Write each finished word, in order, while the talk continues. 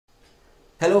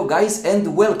Hello guys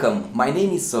and welcome, my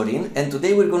name is Sorin and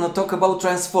today we're gonna talk about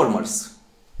transformers.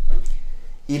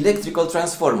 Electrical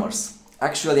transformers.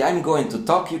 Actually I'm going to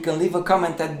talk, you can leave a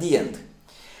comment at the end.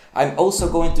 I'm also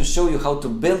going to show you how to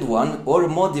build one or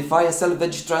modify a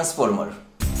salvaged transformer.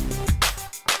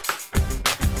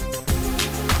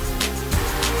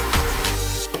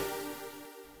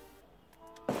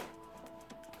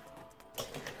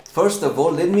 First of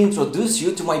all, let me introduce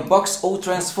you to my box O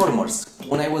transformers.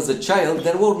 When I was a child,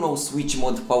 there were no switch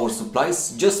mode power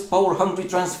supplies, just power-hungry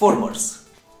transformers.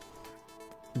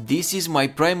 This is my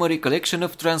primary collection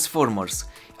of transformers.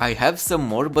 I have some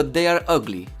more, but they are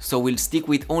ugly, so we'll stick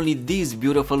with only these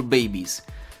beautiful babies.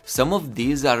 Some of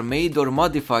these are made or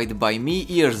modified by me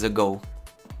years ago.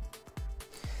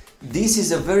 This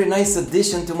is a very nice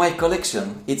addition to my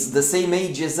collection. It's the same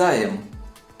age as I am.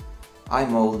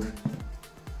 I'm old.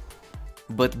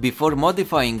 But before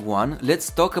modifying one, let's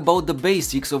talk about the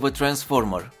basics of a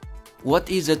transformer. What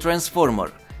is a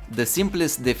transformer? The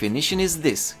simplest definition is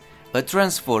this. A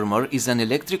transformer is an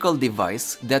electrical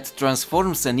device that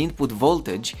transforms an input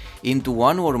voltage into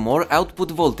one or more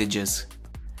output voltages.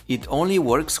 It only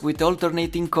works with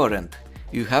alternating current.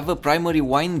 You have a primary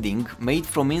winding made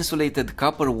from insulated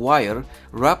copper wire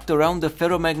wrapped around a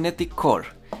ferromagnetic core.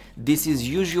 This is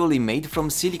usually made from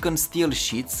silicon steel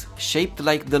sheets shaped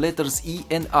like the letters E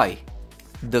and I.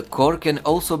 The core can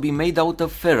also be made out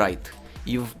of ferrite.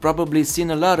 You've probably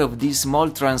seen a lot of these small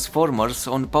transformers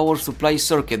on power supply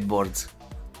circuit boards.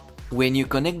 When you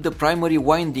connect the primary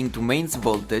winding to mains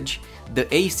voltage,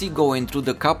 the AC going through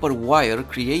the copper wire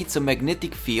creates a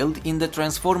magnetic field in the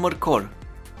transformer core.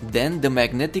 Then the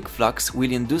magnetic flux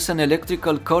will induce an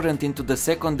electrical current into the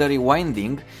secondary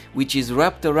winding, which is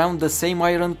wrapped around the same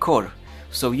iron core,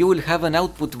 so you will have an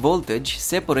output voltage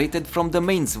separated from the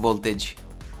mains voltage.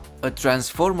 A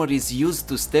transformer is used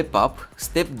to step up,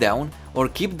 step down, or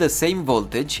keep the same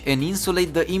voltage and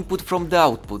insulate the input from the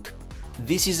output.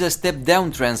 This is a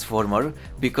step-down transformer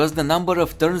because the number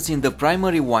of turns in the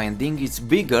primary winding is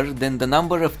bigger than the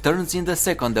number of turns in the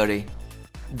secondary.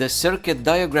 The circuit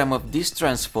diagram of this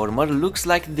transformer looks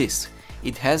like this.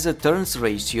 It has a turns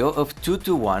ratio of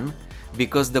 2:1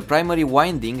 because the primary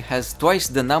winding has twice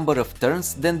the number of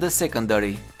turns than the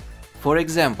secondary. For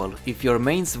example, if your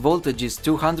mains voltage is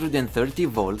 230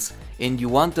 volts and you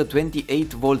want a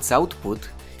 28 volts output,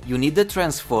 you need a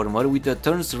transformer with a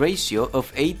turns ratio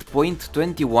of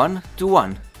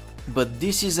 8.21:1. But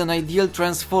this is an ideal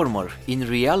transformer. In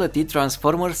reality,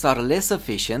 transformers are less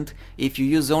efficient if you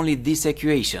use only this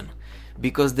equation,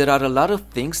 because there are a lot of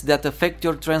things that affect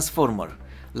your transformer,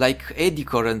 like eddy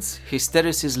currents,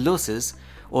 hysteresis losses,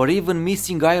 or even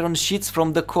missing iron sheets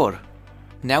from the core.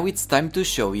 Now it's time to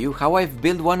show you how I've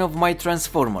built one of my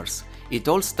transformers. It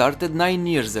all started 9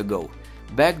 years ago.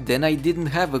 Back then I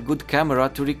didn't have a good camera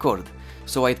to record,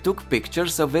 so I took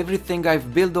pictures of everything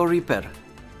I've built or repaired.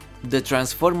 The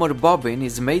transformer bobbin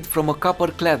is made from a copper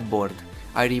clad board.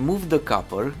 I removed the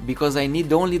copper because I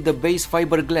need only the base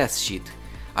fiberglass sheet.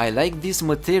 I like this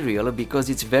material because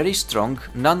it's very strong,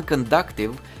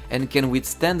 non-conductive, and can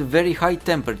withstand very high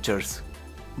temperatures.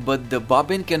 But the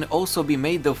bobbin can also be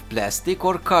made of plastic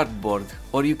or cardboard,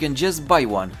 or you can just buy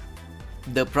one.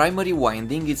 The primary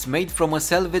winding is made from a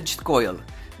salvaged coil.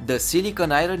 The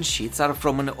silicon iron sheets are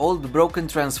from an old broken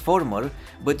transformer,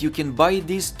 but you can buy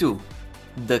these too.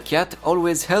 The cat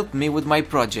always helped me with my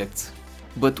projects.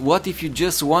 But what if you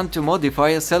just want to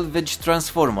modify a salvaged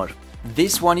transformer?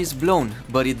 This one is blown,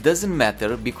 but it doesn't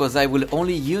matter because I will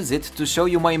only use it to show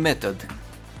you my method.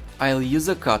 I'll use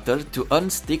a cutter to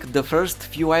unstick the first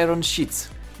few iron sheets.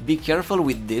 Be careful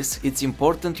with this, it's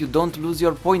important you don't lose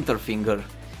your pointer finger.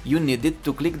 You need it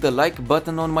to click the like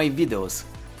button on my videos.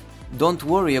 Don't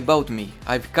worry about me,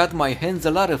 I've cut my hands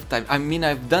a lot of times,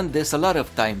 I've done this a lot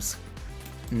of times.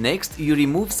 Next, you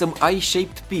remove some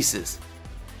eye-shaped pieces.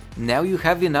 Now you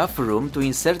have enough room to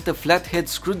insert a flathead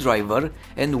screwdriver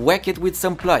and whack it with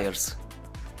some pliers.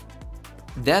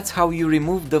 That's how you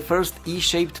remove the first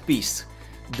E-shaped piece.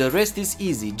 The rest is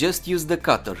easy, just use the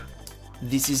cutter.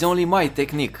 This is only my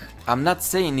technique, I'm not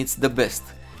saying it's the best.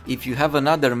 If you have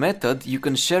another method, you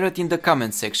can share it in the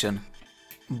comment section.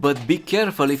 But be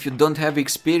careful if you don't have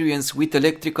experience with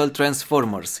electrical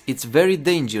transformers, it's very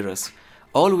dangerous.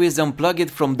 Always unplug it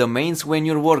from the mains when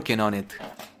you're working on it.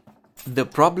 The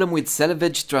problem with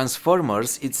salvaged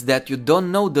transformers is that you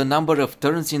don't know the number of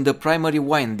turns in the primary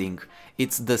winding.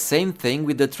 It's the same thing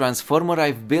with the transformer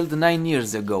I've built 9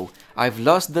 years ago. I've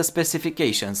lost the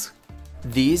specifications.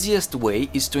 The easiest way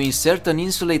is to insert an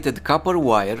insulated copper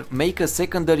wire, make a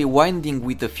secondary winding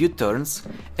with a few turns,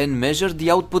 and measure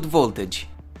the output voltage.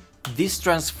 This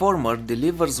transformer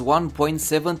delivers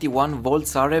 1.71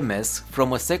 volts RMS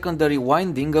from a secondary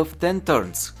winding of 10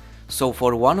 turns. So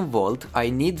for 1 volt I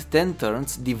need 10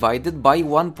 turns divided by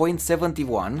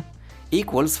 1.71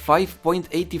 equals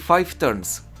 5.85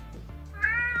 turns.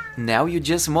 Now you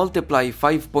just multiply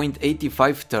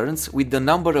 5.85 turns with the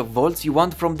number of volts you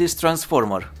want from this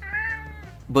transformer.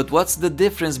 But what's the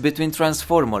difference between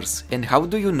transformers, and how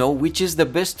do you know which is the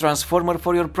best transformer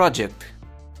for your project?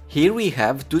 Here we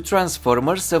have two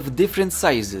transformers of different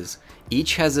sizes.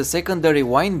 Each has a secondary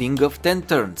winding of 10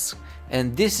 turns.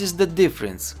 And this is the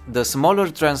difference. The smaller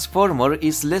transformer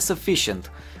is less efficient,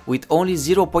 with only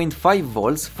 0.5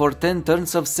 volts for 10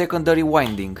 turns of secondary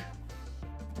winding.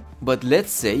 But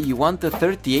let's say you want a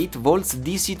 38 volts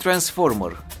DC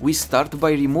transformer. We start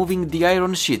by removing the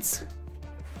iron sheets.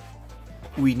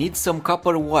 We need some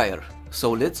copper wire,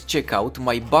 so let's check out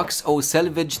my box of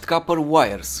salvaged copper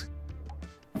wires.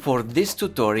 For this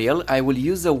tutorial I will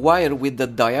use a wire with the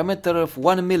diameter of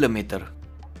 1 mm.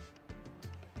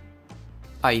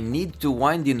 I need to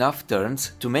wind enough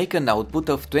turns to make an output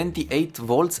of 28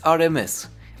 volts RMS.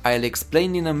 I'll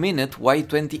explain in a minute why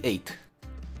 28.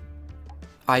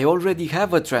 I already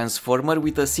have a transformer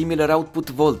with a similar output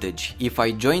voltage. If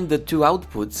I join the two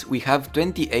outputs, we have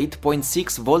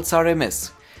 28.6 volts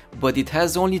RMS. But it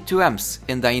has only 2 amps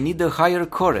and I need a higher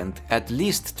current, at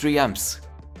least 3 amps.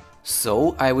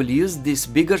 So I will use this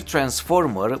bigger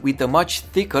transformer with a much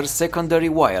thicker secondary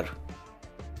wire.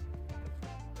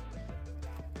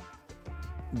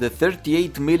 The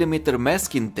 38 mm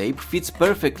masking tape fits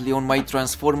perfectly on my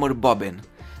transformer bobbin.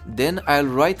 Then I'll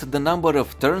write the number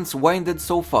of turns winded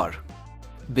so far.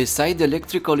 Beside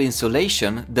electrical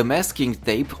insulation, the masking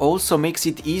tape also makes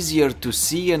it easier to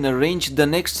see and arrange the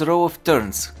next row of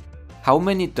turns. How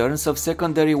many turns of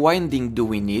secondary winding do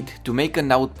we need to make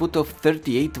an output of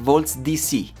 38 volts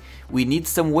DC? We need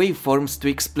some waveforms to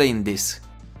explain this.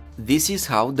 This is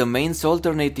how the mains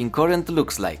alternating current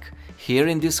looks like. Here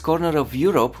in this corner of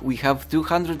Europe we have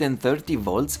 230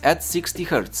 volts at 60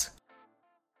 Hz.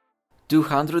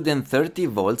 230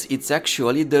 volts, it's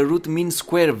actually the root mean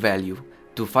square value.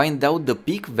 To find out the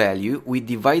peak value, we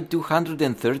divide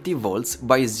 230 volts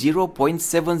by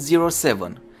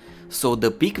 0.707. So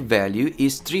the peak value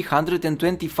is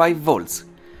 325 volts.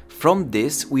 From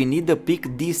this, we need a peak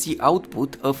DC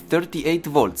output of 38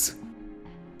 volts.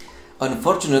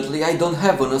 Unfortunately, I don't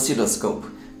have an oscilloscope.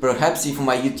 Perhaps if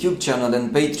my YouTube channel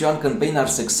and Patreon campaign are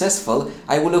successful,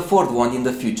 I will afford one in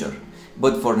the future.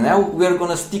 But for now, we are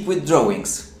gonna stick with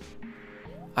drawings.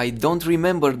 I don't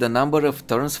remember the number of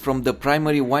turns from the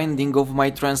primary winding of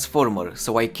my transformer,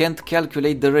 so I can't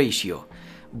calculate the ratio.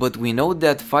 But we know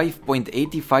that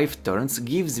 5.85 turns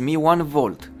gives me 1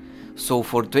 volt. So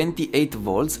for 28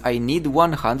 volts I need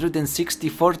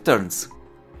 164 turns.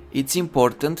 It's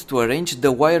important to arrange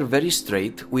the wire very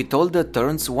straight with all the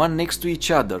turns one next to each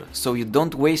other, so you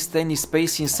don't waste any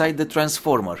space inside the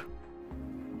transformer.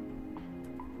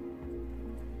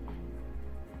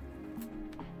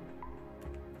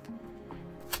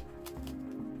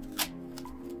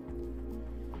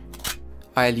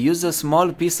 I'll use a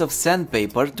small piece of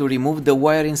sandpaper to remove the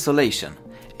wire insulation,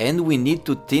 and we need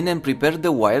to thin and prepare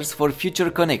the wires for future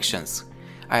connections.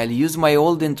 I'll use my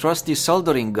old and trusty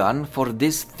soldering gun for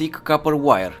this thick copper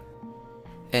wire.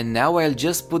 And now I'll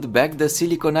just put back the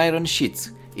silicon iron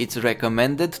sheets. It's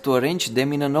recommended to arrange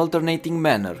them in an alternating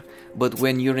manner, but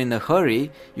when you're in a hurry,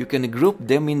 you can group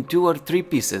them in 2 or 3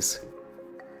 pieces.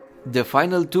 The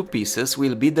final 2 pieces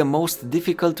will be the most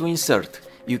difficult to insert.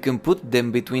 You can put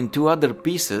them between 2 other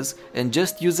pieces and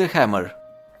just use a hammer.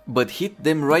 But hit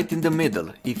them right in the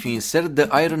middle. If you insert the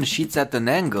iron sheets at an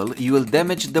angle, you will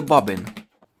damage the bobbin.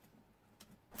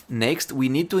 Next, we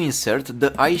need to insert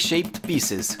the eye-shaped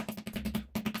pieces.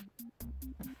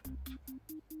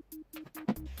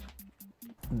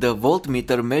 The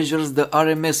voltmeter measures the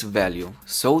RMS value,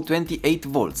 so 28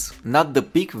 volts, not the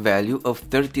peak value of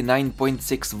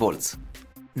 39.6 volts.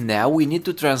 Now we need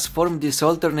to transform this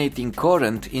alternating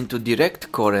current into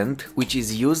direct current, which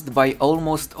is used by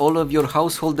almost all of your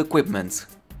household equipments.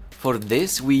 For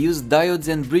this we use diodes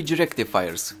and bridge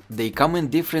rectifiers. They come in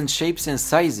different shapes and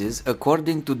sizes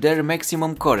according to their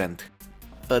maximum current.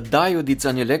 A diode is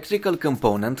an electrical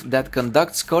component that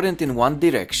conducts current in one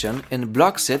direction and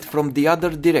blocks it from the other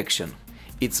direction.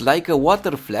 It's like a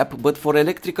water flap but for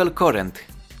electrical current.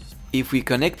 If we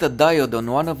connect a diode on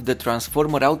one of the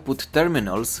transformer output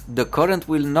terminals, the current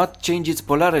will not change its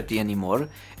polarity anymore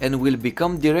and will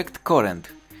become direct current.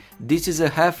 This is a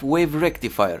half-wave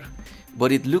rectifier,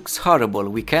 but it looks horrible,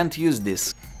 we can't use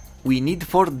this. We need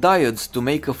 4 diodes to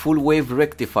make a full-wave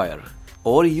rectifier,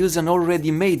 or use an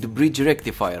already made bridge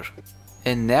rectifier.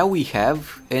 And now we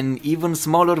have an even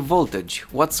smaller voltage.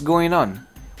 What's going on?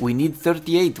 We need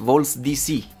 38 volts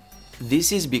DC.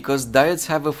 This is because diodes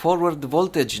have a forward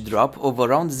voltage drop of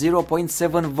around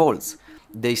 0.7 volts.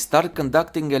 They start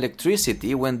conducting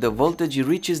electricity when the voltage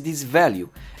reaches this value,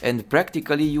 and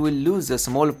practically you will lose a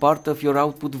small part of your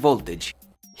output voltage.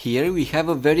 Here we have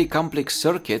a very complex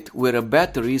circuit where a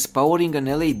battery is powering an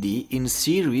LED in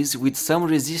series with some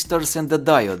resistors and a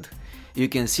diode. You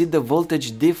can see the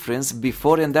voltage difference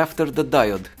before and after the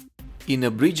diode. In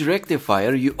a bridge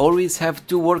rectifier, you always have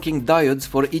two working diodes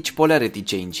for each polarity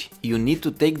change. You need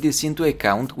to take this into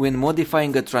account when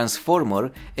modifying a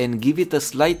transformer and give it a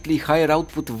slightly higher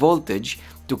output voltage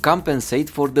to compensate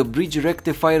for the bridge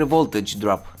rectifier voltage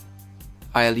drop.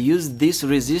 I'll use this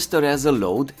resistor as a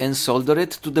load and solder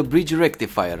it to the bridge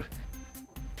rectifier.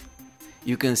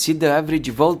 You can see the average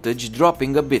voltage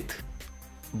dropping a bit.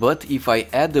 But if I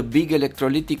add a big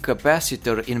electrolytic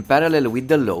capacitor in parallel with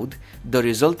the load, the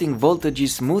resulting voltage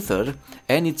is smoother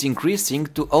and it's increasing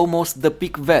to almost the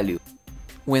peak value.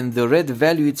 When the red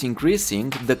value is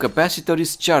increasing, the capacitor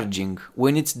is charging.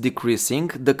 When it's decreasing,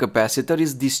 the capacitor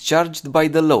is discharged by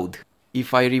the load.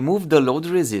 If I remove the load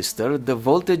resistor, the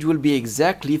voltage will be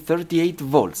exactly 38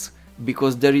 volts,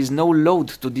 because there is no load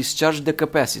to discharge the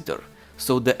capacitor,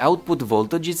 so the output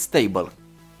voltage is stable.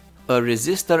 A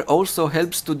resistor also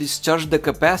helps to discharge the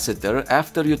capacitor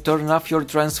after you turn off your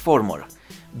transformer,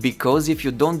 because if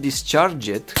you don't discharge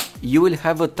it, you will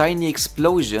have a tiny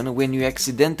explosion when you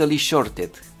accidentally short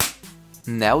it.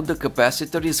 Now the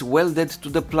capacitor is welded to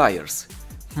the pliers.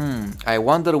 I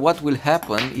wonder what will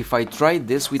happen if I try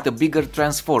this with a bigger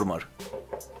transformer.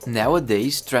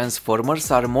 Nowadays,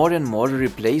 transformers are more and more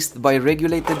replaced by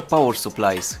regulated power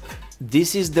supplies.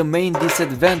 This is the main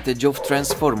disadvantage of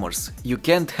transformers. You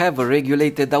can't have a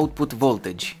regulated output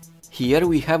voltage. Here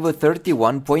we have a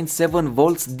 31.7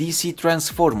 volts DC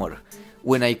transformer.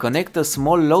 When I connect a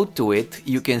small load to it,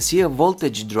 you can see a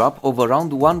voltage drop of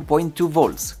around 1.2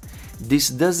 volts. This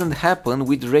doesn't happen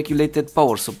with regulated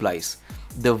power supplies.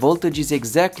 The voltage is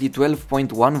exactly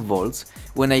 12.1 volts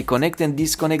when I connect and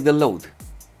disconnect the load.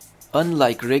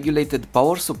 Unlike regulated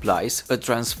power supplies, a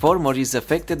transformer is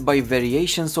affected by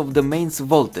variations of the mains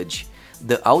voltage.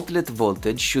 The outlet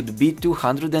voltage should be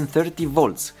 230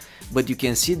 volts, but you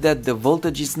can see that the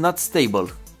voltage is not stable.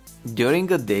 During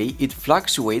a day, it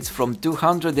fluctuates from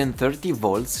 230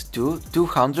 volts to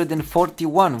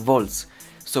 241 volts.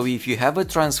 So if you have a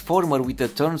transformer with a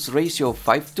turns ratio of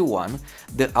 5:1,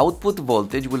 the output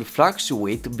voltage will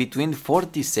fluctuate between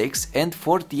 46 and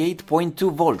 48.2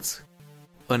 volts.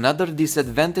 Another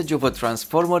disadvantage of a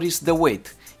transformer is the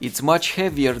weight. It's much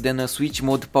heavier than a switch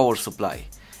mode power supply.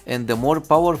 And the more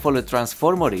powerful a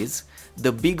transformer is,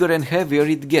 the bigger and heavier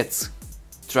it gets.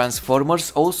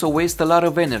 Transformers also waste a lot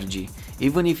of energy.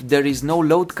 Even if there is no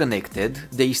load connected,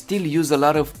 they still use a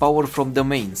lot of power from the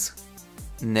mains.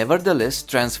 Nevertheless,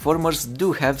 transformers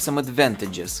do have some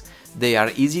advantages. They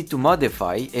are easy to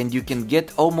modify and you can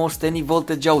get almost any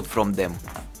voltage out from them.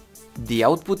 The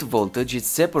output voltage is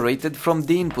separated from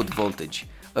the input voltage.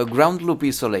 A ground loop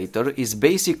isolator is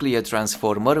basically a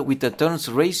transformer with a turns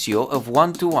ratio of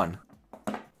 1:1.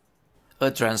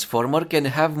 A transformer can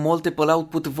have multiple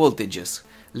output voltages.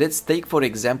 Let's take for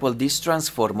example this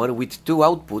transformer with two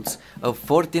outputs of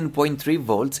 14.3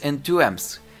 volts and 2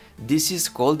 amps. This is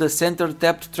called a center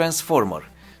tapped transformer.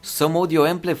 Some audio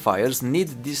amplifiers need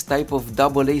this type of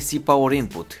double AC power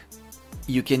input.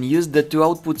 You can use the two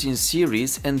outputs in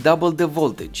series and double the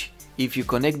voltage. If you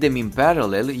connect them in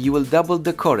parallel, you will double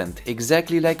the current,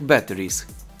 exactly like batteries.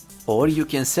 Or you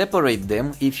can separate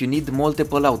them if you need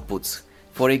multiple outputs.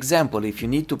 For example, if you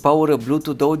need to power a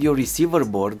Bluetooth audio receiver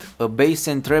board, a bass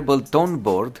and treble tone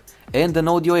board, and an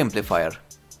audio amplifier.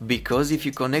 Because if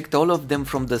you connect all of them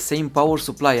from the same power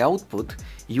supply output,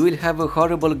 you will have a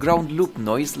horrible ground loop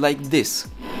noise like this.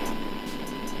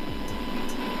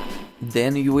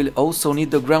 Then you will also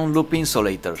need a ground loop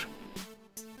insulator.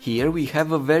 Here we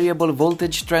have a variable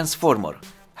voltage transformer.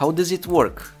 How does it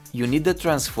work? You need a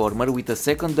transformer with a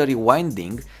secondary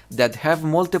winding that have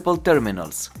multiple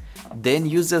terminals. Then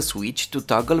use a switch to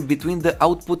toggle between the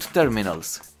output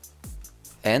terminals.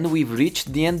 And we've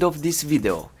reached the end of this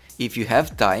video. If you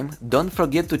have time, don't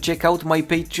forget to check out my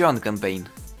Patreon campaign.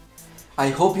 I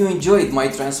hope you enjoyed my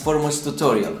Transformers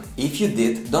tutorial. If you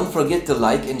did, don't forget to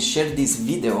like and share this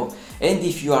video, and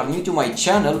if you are new to my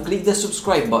channel, click the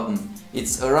subscribe button.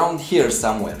 It's around here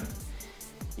somewhere.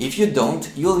 If you don't,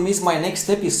 you'll miss my next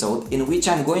episode in which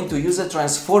I'm going to use a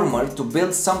transformer to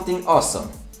build something awesome.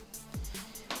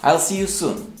 I'll see you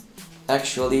soon.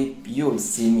 Actually, you'll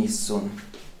see me soon.